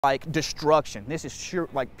Like destruction. This is sure,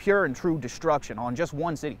 like pure and true destruction on just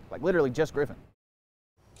one city, like literally just Griffin.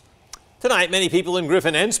 Tonight, many people in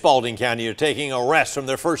Griffin and Spalding County are taking a rest from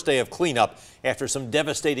their first day of cleanup after some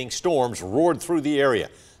devastating storms roared through the area.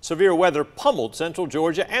 Severe weather pummeled central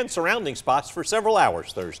Georgia and surrounding spots for several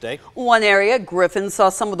hours Thursday. One area, Griffin, saw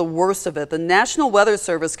some of the worst of it. The National Weather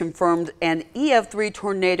Service confirmed an EF3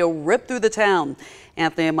 tornado ripped through the town.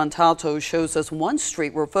 Anthony Montalto shows us one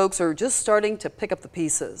street where folks are just starting to pick up the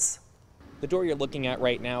pieces. The door you're looking at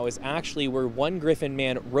right now is actually where one Griffin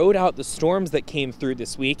man rode out the storms that came through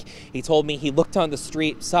this week. He told me he looked on the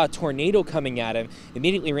street, saw a tornado coming at him,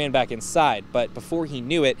 immediately ran back inside. But before he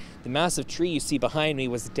knew it, the massive tree you see behind me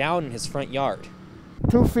was down in his front yard.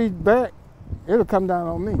 2 feet back, it'll come down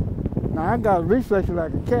on me. Now, I got reflexes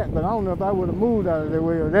like a cat, but I don't know if I would have moved out of the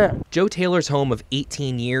way of that. Joe Taylor's home of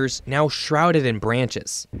 18 years, now shrouded in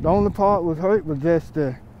branches. The only part was hurt was just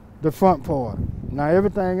the front part. Now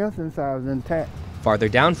everything else inside was intact. Farther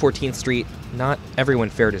down 14th Street, not everyone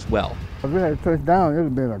fared as well. If we had touched down, it would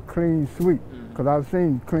have been a clean sweep, because I've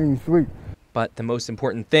seen clean sweep. But the most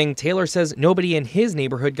important thing, Taylor says nobody in his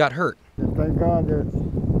neighborhood got hurt. And thank God that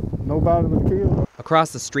nobody was killed.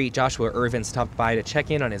 Across the street, Joshua Irvin stopped by to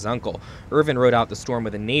check in on his uncle. Irvin rode out the storm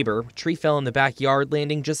with a neighbor. A tree fell in the backyard,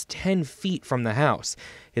 landing just 10 feet from the house.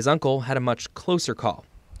 His uncle had a much closer call.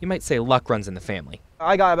 You might say luck runs in the family.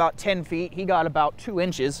 I got about 10 feet, he got about 2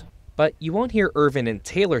 inches. But you won't hear Irvin and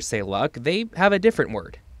Taylor say luck. They have a different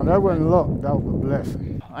word. That wasn't luck, that was a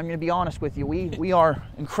blessing. I'm going to be honest with you, we are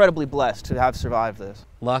incredibly blessed to have survived this.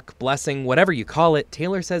 Luck, blessing, whatever you call it,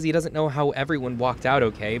 Taylor says he doesn't know how everyone walked out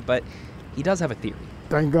okay, but he does have a theory.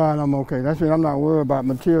 Thank God I'm okay. That's mean I'm not worried about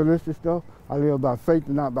materialistic stuff. I live by faith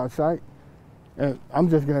and not by sight. And I'm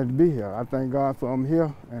just glad to be here. I thank God for I'm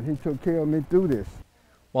here, and he took care of me through this.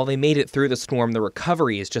 While they made it through the storm, the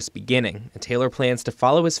recovery is just beginning. And Taylor plans to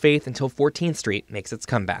follow his faith until 14th Street makes its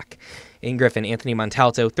comeback. In Griffin, Anthony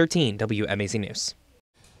Montalto, 13 WMAZ News.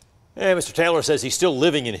 And Mr. Taylor says he's still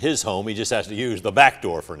living in his home. He just has to use the back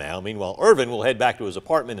door for now. Meanwhile, Irvin will head back to his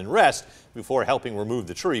apartment and rest before helping remove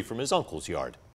the tree from his uncle's yard.